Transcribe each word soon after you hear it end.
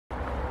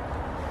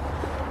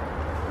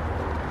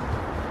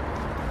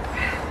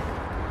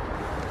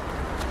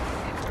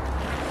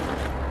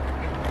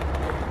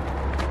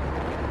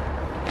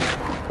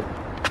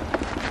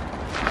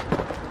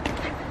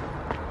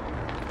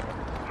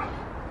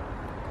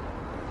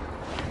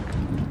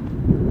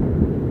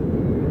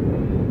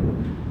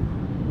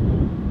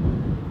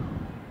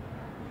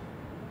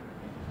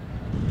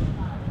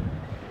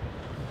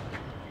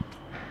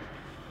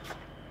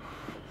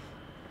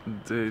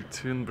day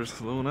 2 in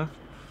Barcelona.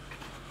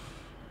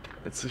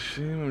 It's a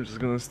shame, I'm just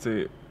gonna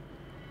stay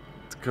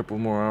a couple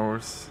more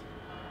hours.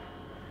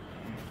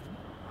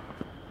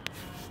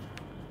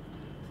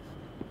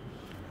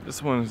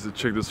 Just wanted to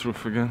check this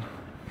roof again.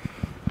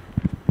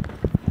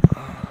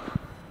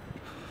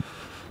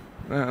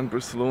 Man,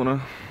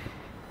 Barcelona.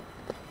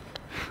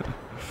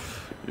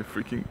 You're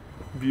freaking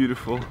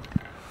beautiful.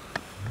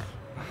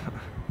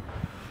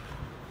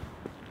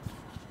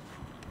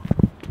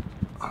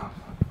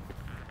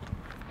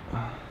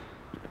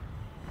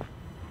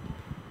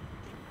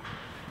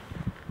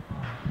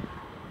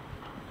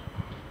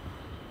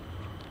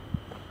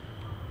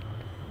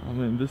 I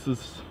mean, this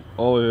is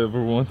all I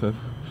ever wanted.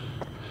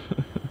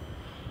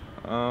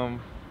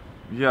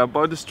 Yeah,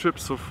 about this trip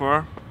so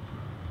far,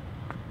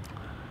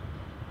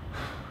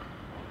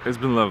 it's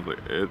been lovely.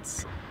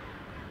 It's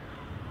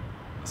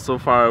so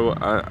far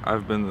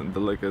I've been the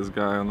luckiest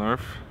guy on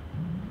earth.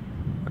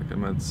 Like, I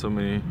met so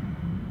many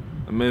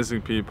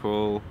amazing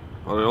people,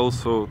 but I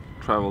also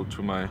traveled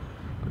to my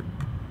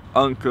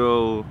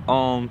uncle,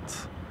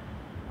 aunt,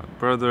 my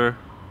brother.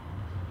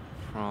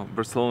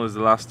 Barcelona is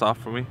the last stop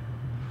for me.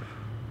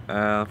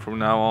 And from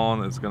now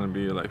on it's gonna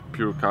be like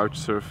pure couch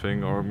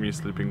surfing or me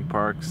sleeping in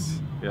parks.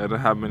 Yeah, I don't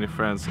have many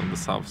friends on the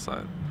south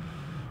side,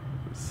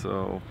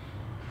 so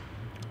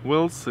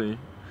we'll see.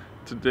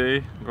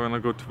 Today I'm gonna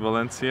go to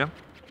Valencia.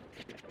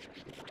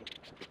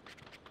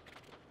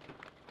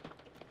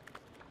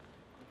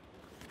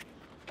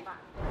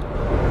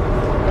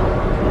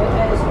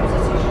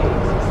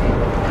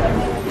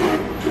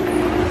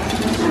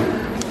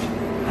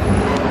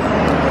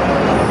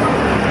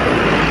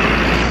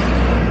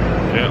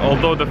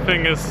 Although the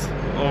thing is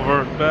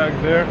over back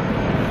there,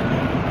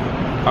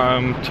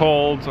 I'm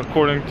told,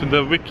 according to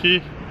the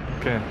wiki,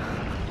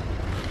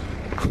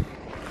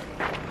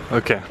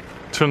 okay,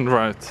 turn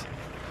right.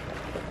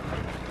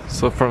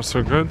 So far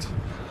so good.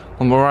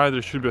 On the right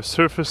there should be a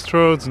surface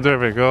road, there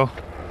we go,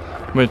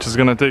 which is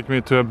gonna take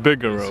me to a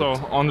bigger road. So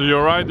on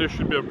your right there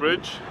should be a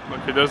bridge.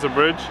 Okay, there's a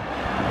bridge,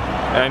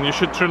 and you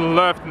should turn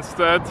left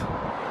instead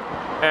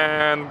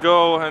and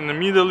go and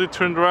immediately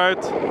turn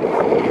right.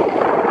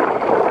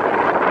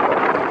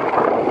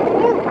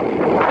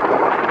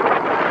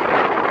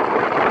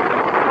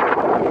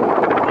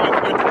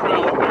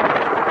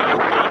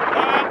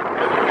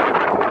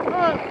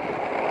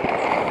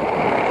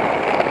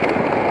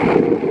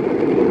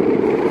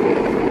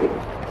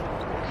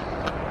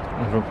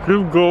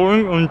 Keep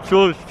going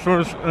until it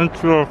turns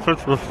into a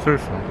petrol station.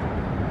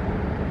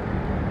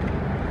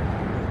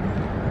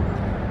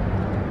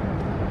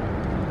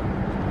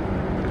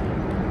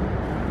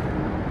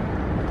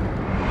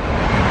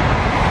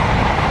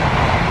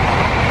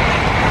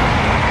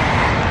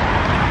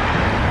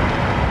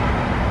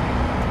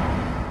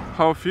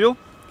 How I feel?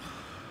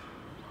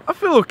 I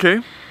feel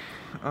okay.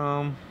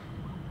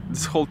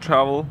 This whole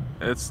travel,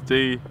 it's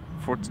day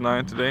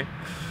 49 today.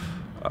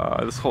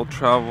 This whole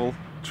travel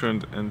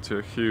turned into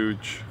a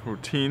huge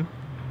routine.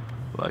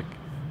 Like,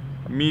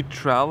 me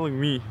traveling,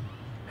 me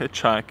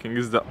hitchhiking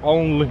is the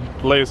only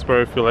place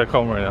where I feel like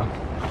home right now.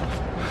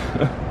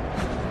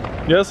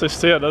 Yes, I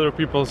stay at other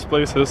people's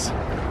places,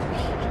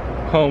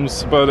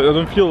 homes, but I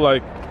don't feel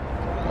like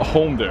a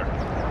home there.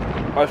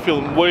 I feel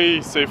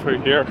way safer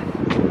here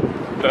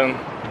than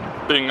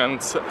being on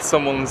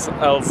someone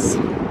else's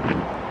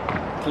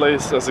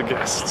place as a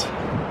guest.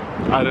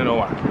 I don't know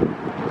why.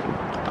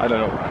 I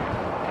don't know why.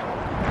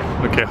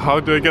 Okay, how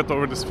do I get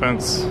over this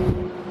fence?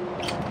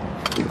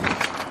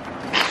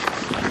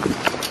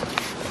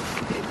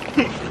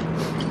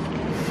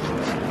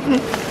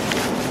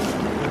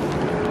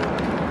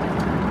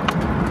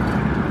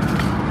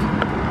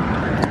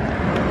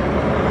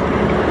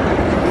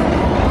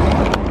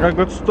 I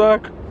got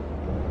stuck.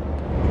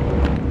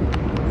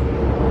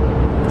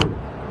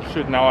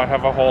 Shit, now I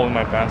have a hole in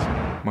my pants.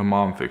 My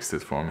mom fixed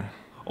it for me.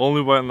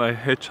 Only when I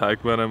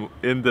hitchhike, when I'm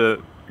in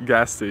the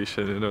gas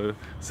station, you know,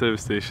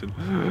 service station,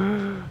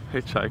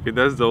 hitchhiking,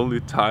 that's the only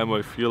time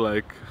I feel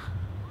like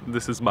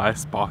this is my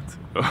spot.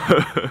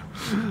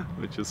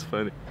 Which is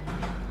funny.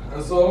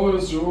 As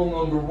always, rule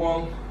number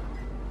 1,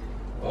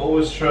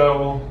 always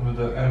travel with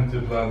an empty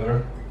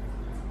bladder.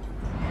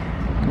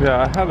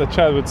 Yeah, I had a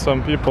chat with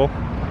some people,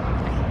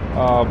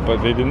 but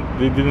they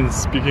didn't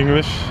speak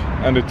English,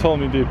 and they told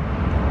me they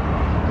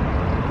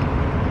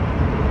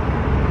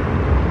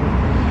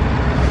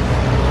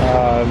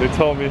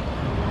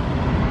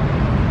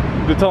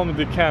told me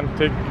they can't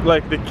take,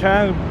 like, they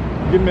can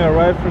give me a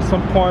ride for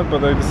some point,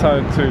 but I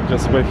decided to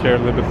just wait here a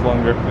little bit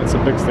longer. It's a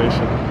big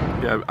station.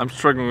 Yeah, I'm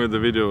struggling with the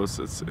videos.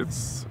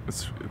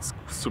 It's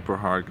super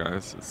hard,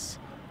 guys.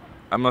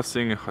 I'm not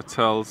staying in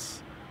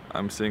hotels.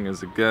 I'm staying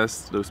as a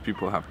guest. Those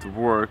people have to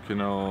work, you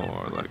know,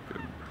 or like,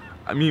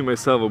 me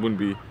myself,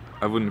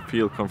 I wouldn't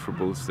feel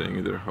comfortable staying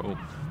in their home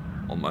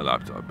on my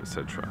laptop,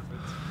 etc.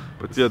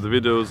 But yeah, the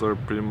videos are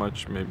pretty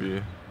much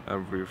maybe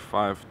every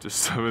 5 to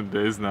 7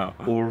 days now,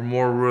 or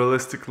more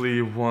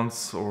realistically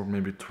once or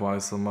maybe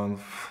twice a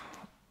month.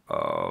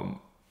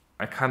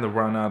 I kind of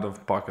run out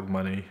of pocket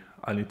money.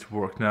 I need to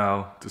work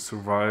now to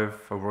survive.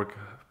 I work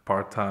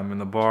part-time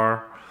in a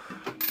bar.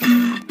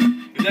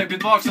 Good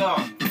beatboxer!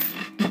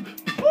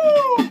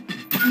 Woo!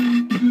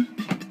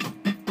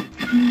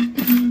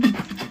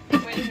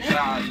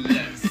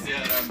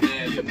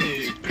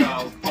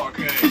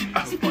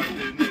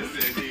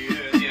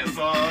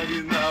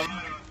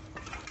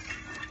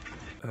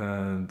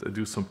 And I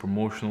do some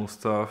promotional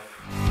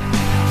stuff.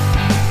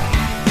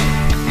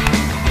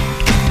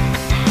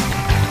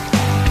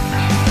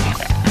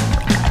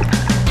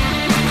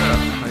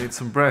 I need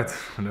some bread,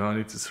 you know, I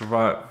need to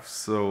survive.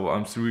 So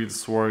I'm really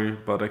sorry,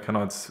 but I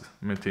cannot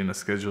maintain a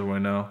schedule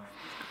right now.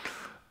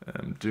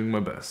 I'm doing my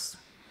best.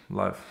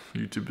 Life,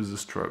 YouTube is a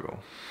struggle.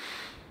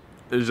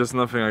 It's just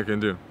nothing I can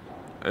do.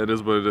 It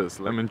is what it is.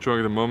 I'm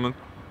enjoying the moment.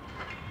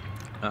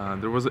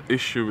 There was an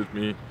issue with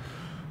me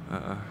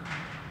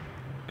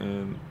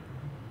in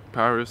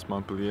Paris,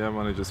 Montpellier,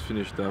 when I just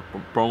finished that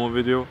promo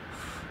video,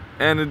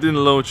 and it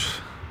didn't launch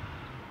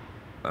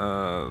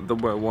the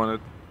way I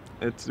wanted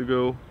it to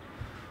go.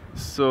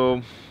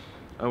 So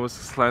I was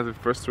slightly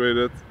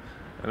frustrated.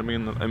 I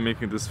mean, I'm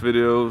making these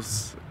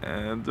videos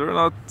and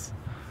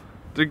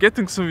they're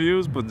getting some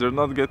views, but they're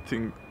not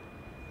getting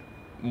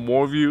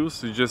more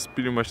views. It's just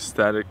pretty much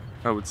static,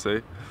 I would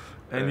say.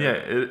 And yeah,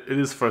 it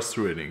is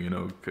frustrating, you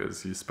know,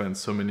 because you spend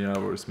so many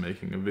hours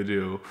making a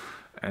video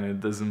and it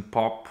doesn't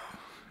pop.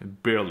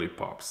 It barely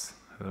pops,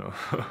 you know.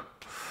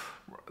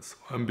 So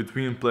I'm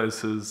between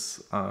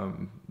places.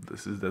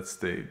 This is that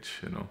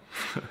stage, you know.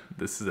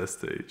 This is that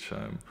stage.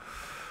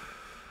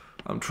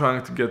 I'm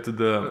trying to get to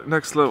the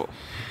next level.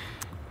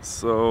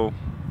 So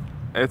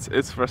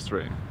it's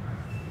frustrating.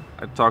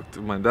 I talked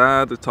to my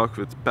dad. I talked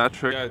with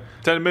Patrick. Yeah,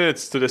 10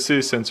 minutes to the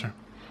city center.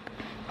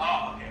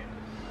 Oh, okay.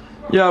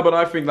 Yeah, but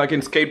I think like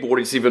in skateboard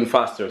it's even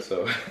faster,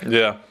 so.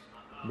 Yeah,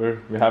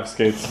 we have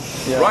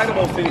skates. Yeah.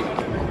 Rideable thing.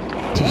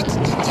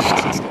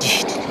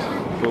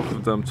 Both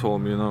of them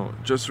told me, you know,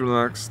 just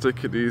relax,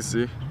 take it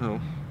easy. You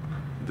know,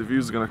 the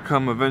view's gonna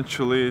come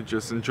eventually.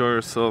 Just enjoy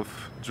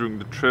yourself during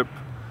the trip.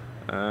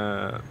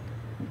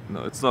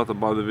 No, it's not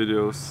about the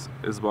videos.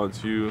 It's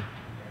about you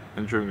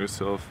enjoying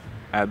yourself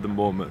at the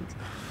moment.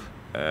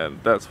 And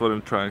that's what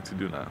I'm trying to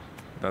do now.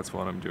 That's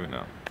what I'm doing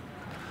now.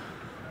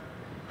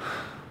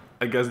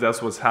 I guess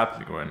that's what's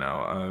happening right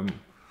now.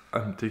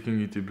 I'm taking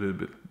YouTube a little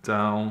bit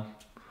down.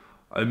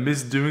 I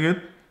miss doing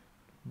it,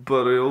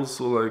 but I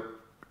also like,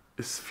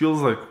 it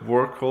feels like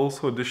work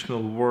also,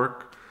 additional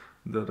work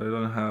that I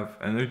don't have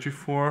energy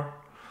for.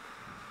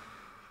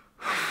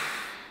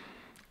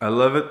 I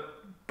love it,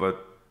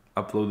 but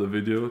upload a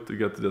video to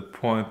get to that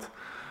point,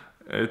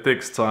 it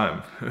takes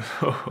time, you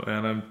know?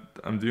 And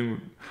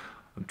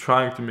I'm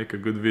trying to make a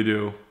good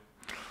video,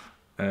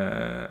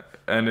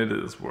 and it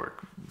is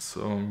work.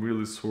 So I'm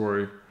really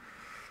sorry.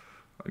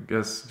 I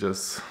guess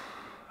just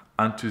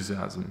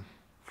enthusiasm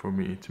for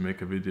me to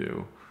make a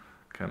video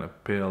kind of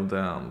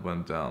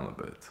went down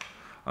a bit.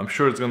 I'm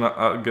sure it's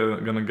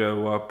gonna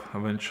go up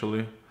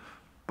eventually,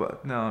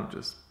 but now I'm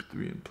just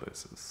between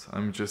places.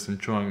 I'm just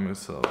enjoying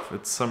myself.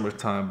 It's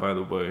summertime, by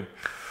the way,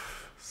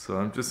 so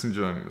I'm just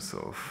enjoying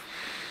myself.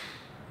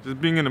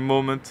 Just being in the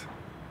moment.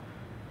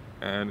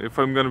 And if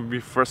I'm gonna be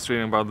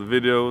frustrated about the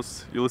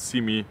videos, you'll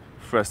see me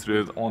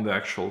frustrated on the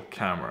actual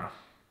camera.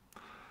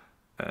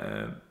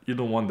 And you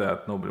don't want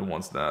that, nobody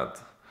wants that.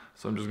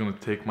 So I'm just gonna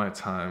take my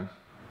time,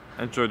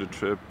 enjoy the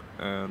trip,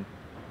 and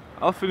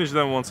I'll finish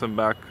them once I'm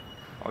back.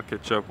 I'll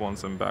catch up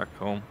once I'm back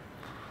home.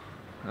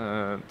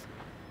 And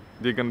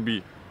they're gonna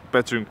be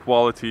better in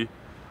quality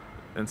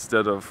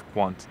instead of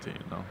quantity,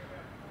 you know.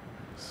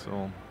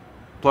 So,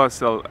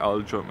 plus I'll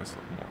enjoy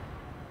myself more.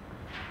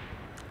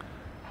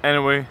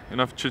 Anyway,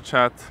 enough chit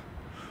chat.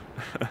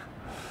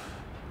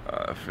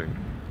 I think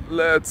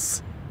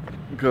let's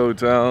go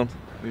down.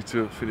 Need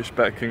to finish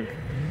packing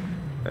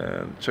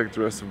and check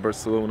the rest of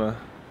Barcelona.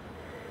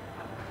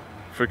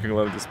 Freaking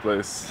love this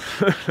place.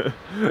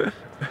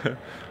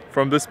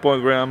 From this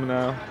point where I am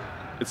now,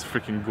 it's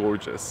freaking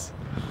gorgeous.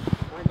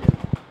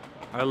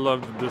 I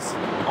love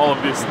all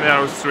of these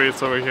narrow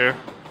streets over here.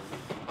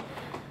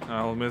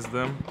 I'll miss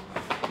them,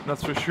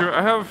 that's for sure.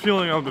 I have a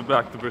feeling I'll be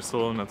back to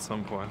Barcelona at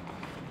some point.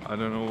 I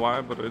don't know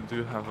why, but I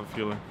do have a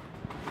feeling.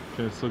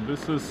 Okay, so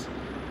this is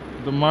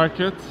the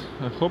market.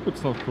 I hope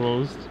it's not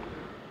closed.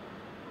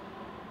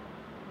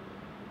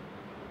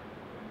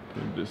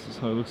 Okay, this is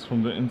how it looks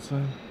from the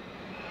inside.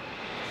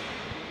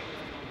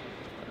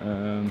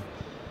 And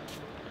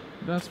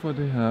that's what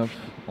they have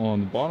on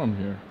the bottom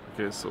here.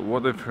 Okay, so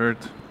what I've heard,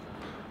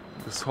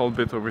 this whole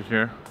bit over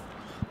here,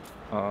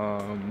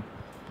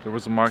 there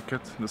was a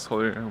market. This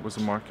whole area was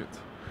a market.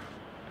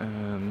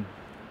 And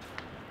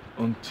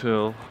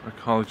until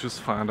archaeologists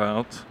find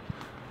out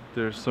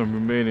there's some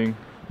remaining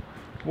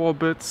wall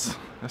bits,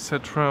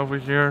 etc. over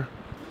here,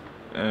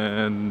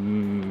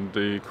 and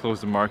they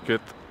closed the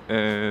market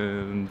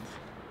and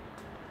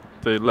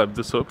they left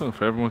this open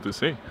for everyone to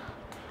see.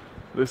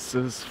 This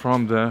is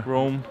from the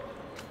Rome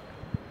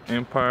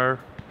Empire.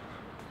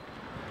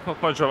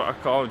 Not much of an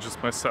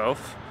archaeologist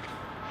myself.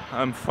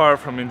 I'm far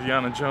from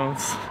Indiana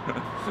Jones.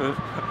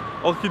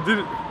 All he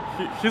did,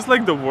 he's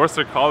like the worst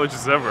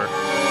archaeologist ever.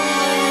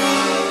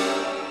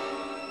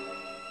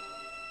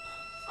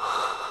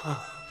 I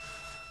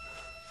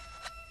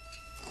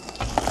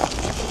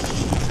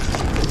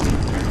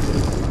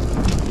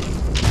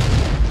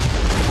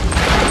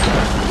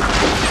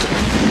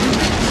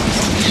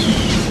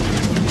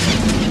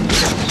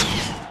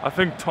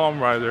think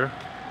Tomb Raider,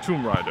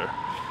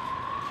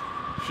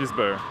 she's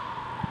better,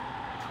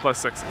 plus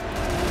sexy.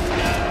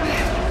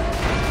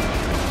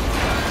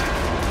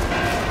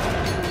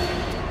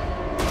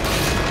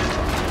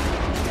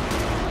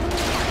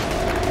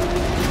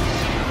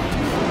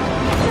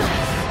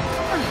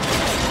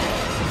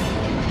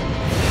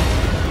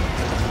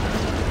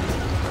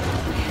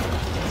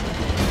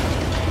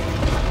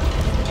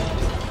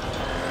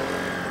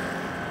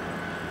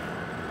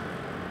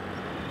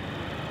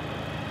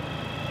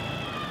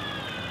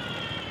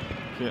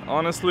 Okay,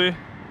 honestly,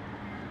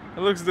 it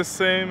looks the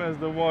same as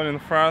the one in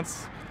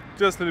France,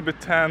 just a little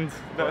bit tanned.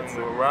 That's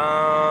Going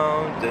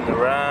around and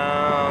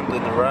around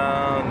and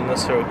around in a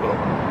circle.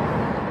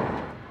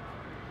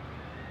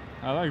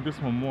 I like this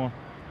one more.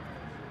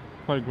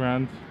 Quite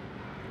grand,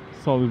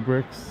 solid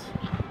bricks.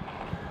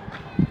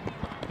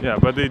 Yeah,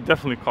 but they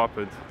definitely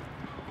copied.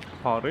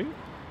 Party.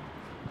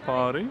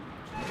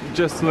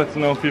 Just to let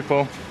you know,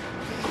 people,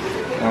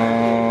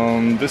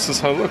 this is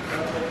how I look.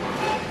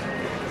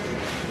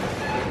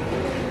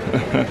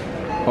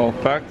 All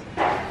packed.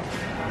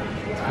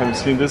 Have you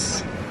seen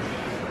this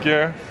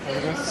gear?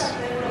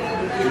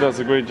 He does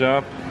a great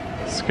job.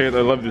 Skate, I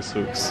love these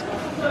hooks.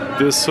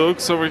 These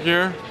hooks over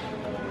here,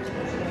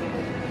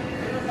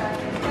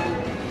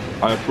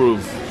 I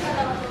approve.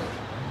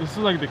 This is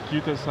like the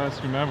cutest ice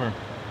cream ever.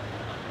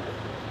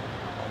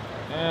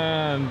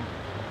 And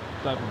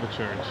type of a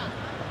church.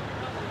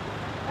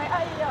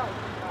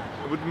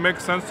 It would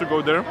make sense to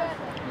go there,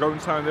 go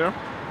inside there.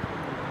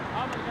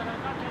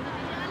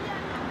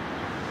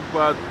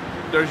 But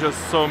there's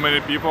just so many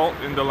people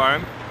in the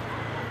line,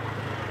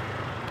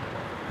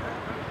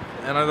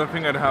 and I don't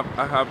think I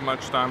have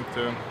much time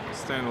to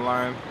stay in the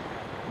line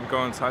and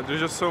go inside. There's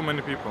just so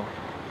many people.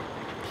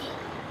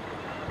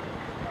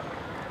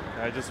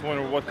 I just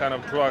wonder what kind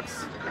of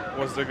drugs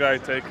was the guy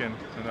taking.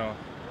 You know,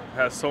 it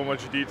has so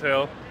much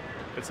detail.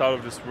 It's out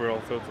of this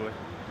world, totally.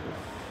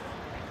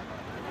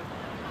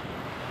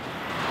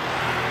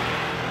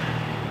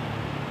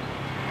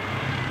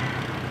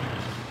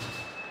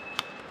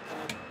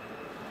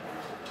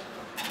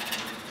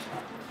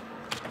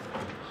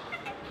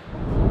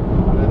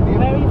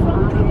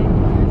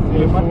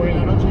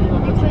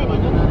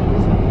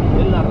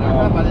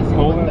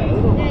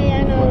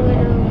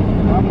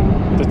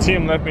 The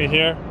team let me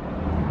here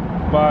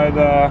by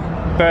the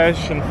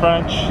pêche in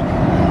French.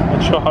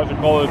 Not sure how to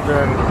call it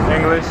in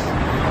English.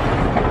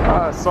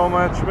 So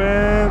much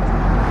wind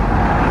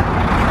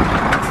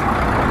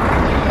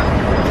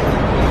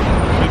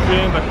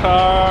between the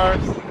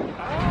cars.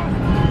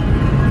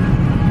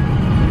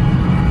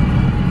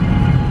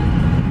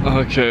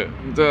 Okay,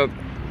 that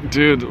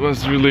dude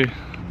was really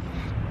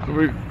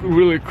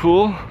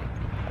cool.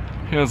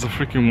 He has a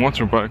freaking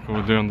motorbike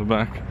over there on the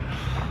back.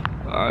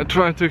 I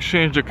tried to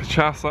exchange the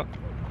cachaça,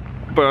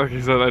 but like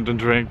he said, I don't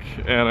drink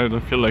and I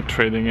don't feel like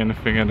trading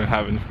anything. I don't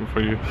have anything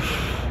for you.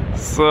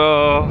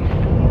 So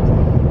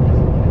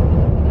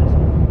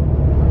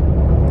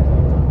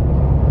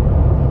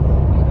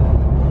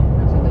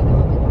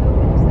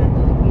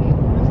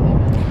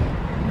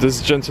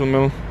this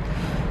gentleman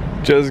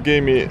just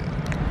gave me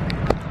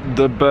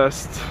the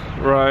best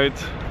ride,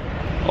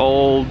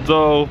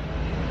 although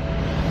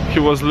he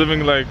was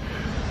living like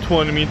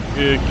 20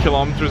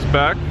 kilometers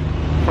back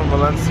from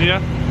Valencia.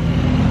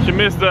 He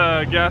missed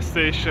the gas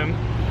station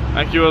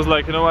and he was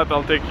like, you know what,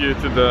 I'll take you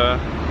to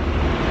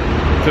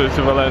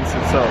Valencia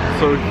itself.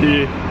 So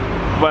he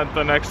went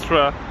an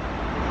extra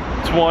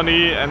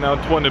 20 and now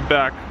 20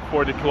 back,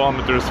 40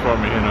 kilometers for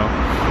me, you know.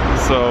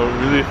 So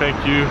really thank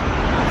you,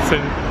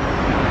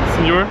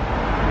 senor.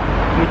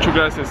 Mucho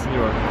gracias,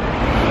 senor.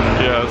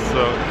 Yeah,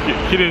 so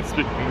he didn't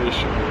speak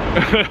English.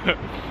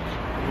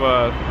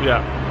 But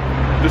yeah,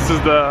 this is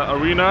the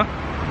arena,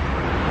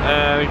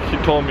 and he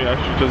told me I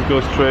should just go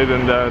straight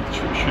and that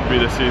should be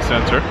the city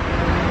center.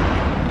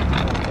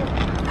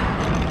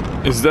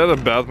 Is that a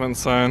Batman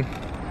sign?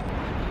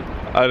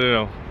 I don't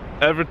know.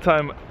 Every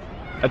time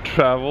I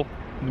travel,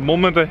 the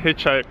moment I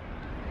hitchhike,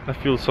 I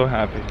feel so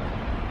happy.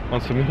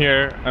 Once I'm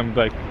here, I'm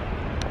like,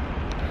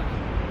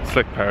 it's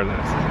like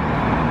paradise.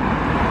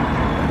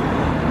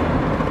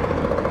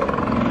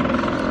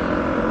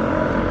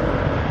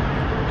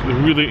 A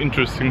really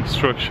interesting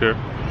structure,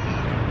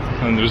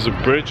 and there's a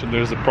bridge and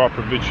there's a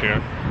proper beach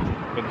here,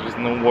 but there's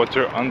no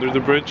water under the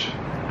bridge.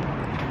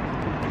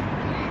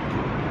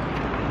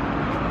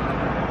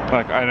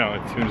 Like, I know,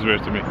 it seems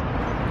weird to me.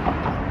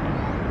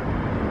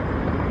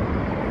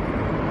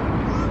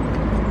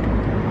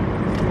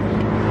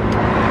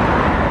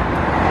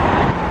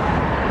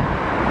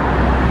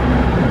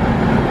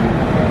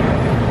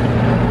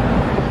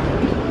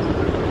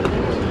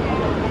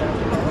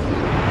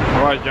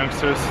 Alright,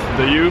 youngsters,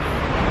 the youth,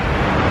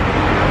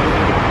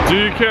 do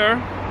you care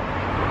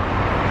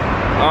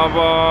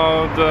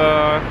about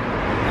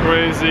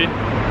crazy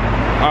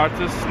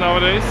artists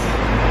nowadays?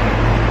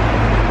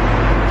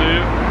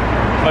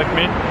 like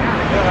me,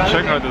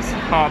 check out this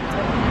hot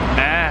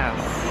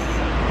ass.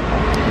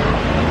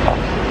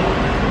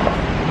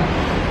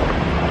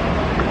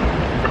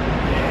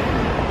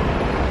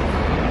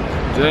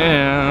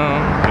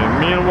 Damn. And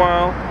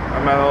meanwhile,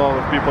 I met a lot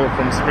of people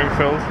from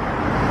Springfield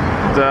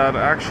that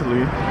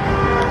actually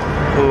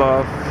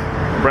love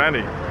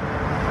brandy.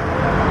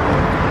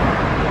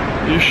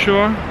 You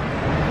sure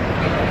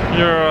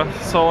you're a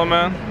solo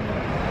man?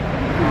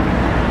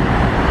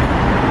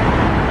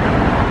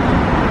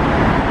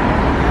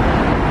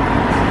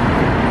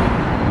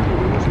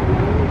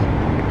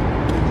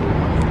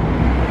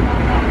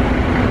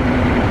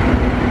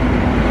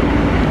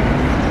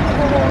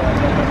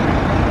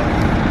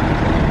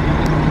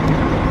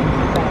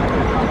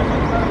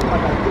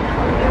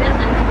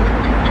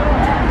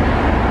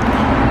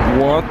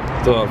 What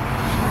the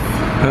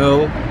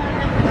hell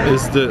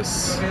is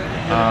this?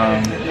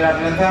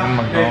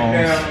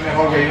 McDonald's.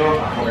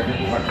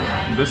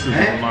 This is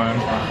mine.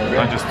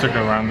 I just took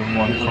a random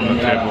one from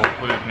the table,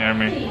 put it near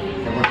me,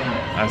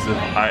 as if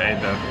I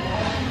ate that.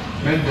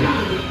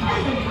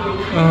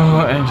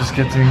 Oh, and just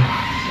getting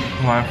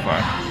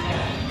Wi-Fi.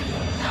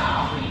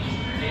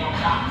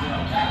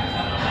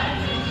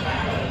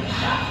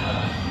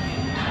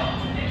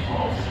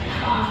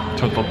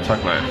 Total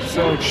tech life.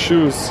 Selling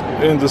shoes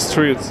in the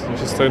streets,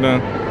 just like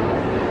that.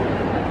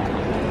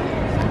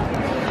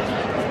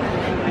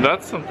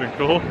 That's something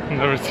cool.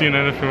 Never seen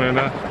anything like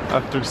that.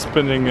 After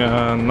spending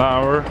an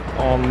hour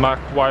on Mac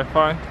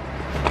Wi-Fi,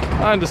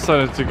 I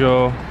decided to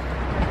go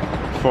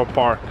for a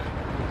park.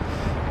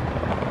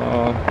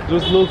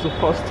 There's loads of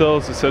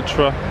hostels,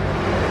 etc.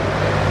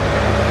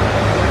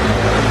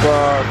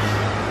 But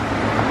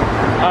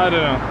I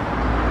don't know.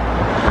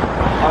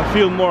 I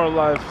feel more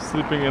alive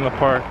sleeping in a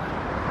park.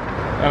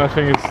 And I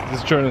think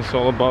this journey is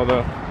all about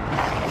that.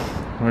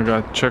 Oh my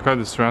god, check out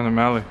this random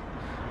alley.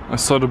 I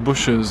saw the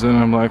bushes and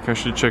I'm like, I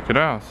should check it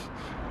out.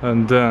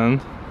 And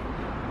then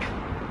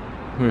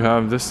we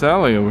have this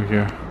alley over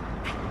here.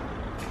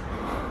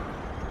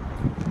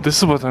 This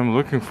is what I'm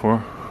looking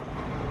for.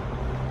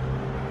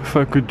 If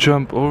I could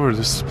jump over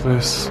this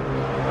place.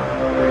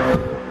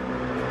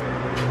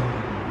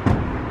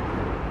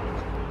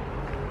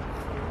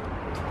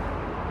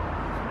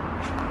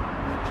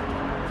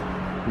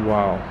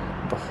 Wow,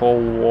 the whole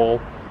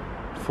wall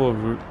full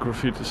of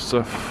graffiti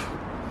stuff.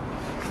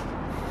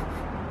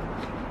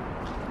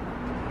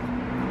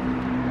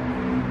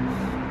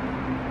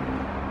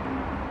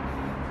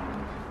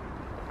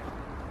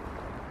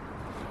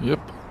 Yep,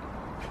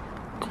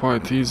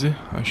 quite easy.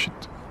 I should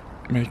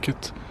make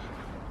it,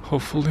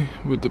 hopefully,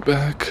 with the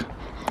bag.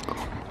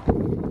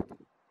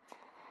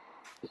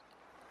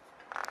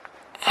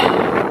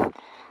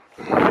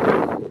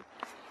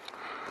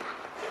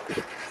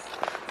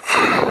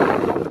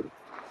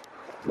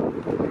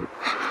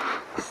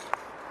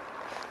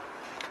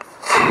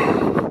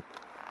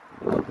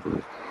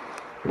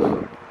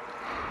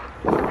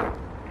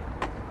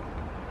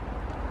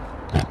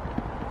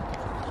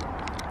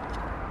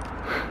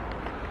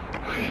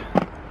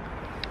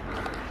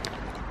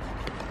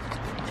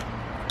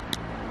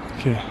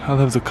 Okay, I'll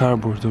have the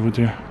cardboard over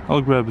there.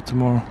 I'll grab it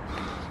tomorrow.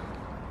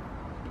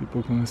 People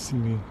are gonna see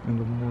me in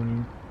the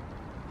morning.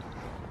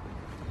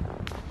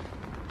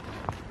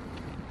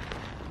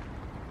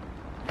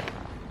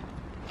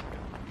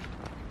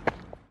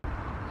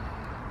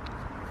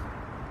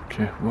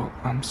 Okay, well,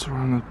 I'm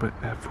surrounded by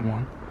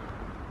everyone,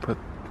 but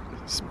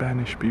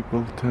Spanish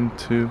people tend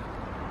to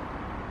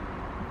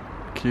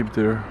keep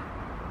their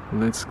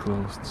lids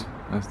closed,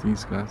 as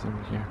these guys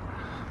over here.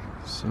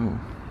 So,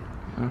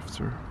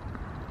 after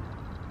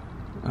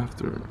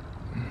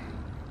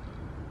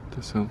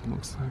this help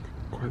looks like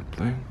quite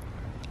plain.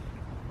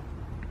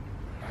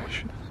 I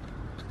should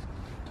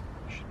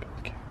be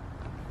okay.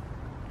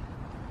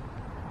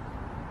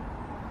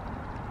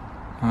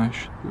 I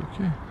should be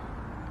okay.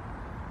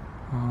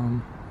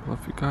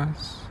 Love you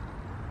guys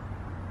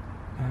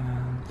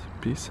and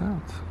peace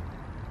out.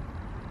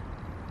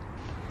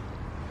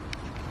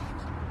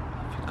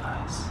 Love you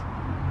guys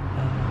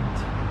and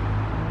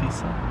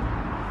peace out.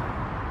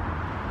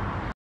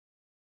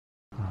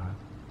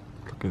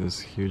 Look at this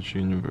huge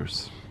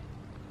universe.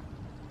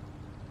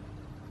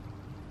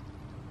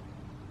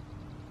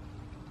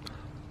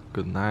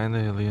 Good night,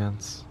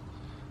 aliens.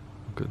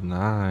 Good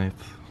night.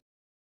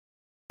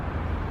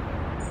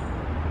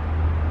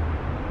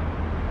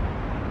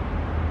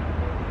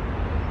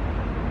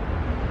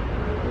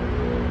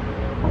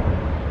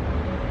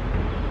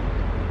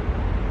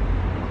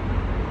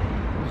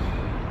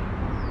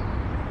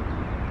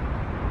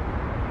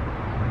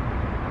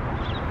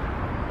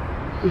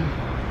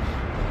 Mm.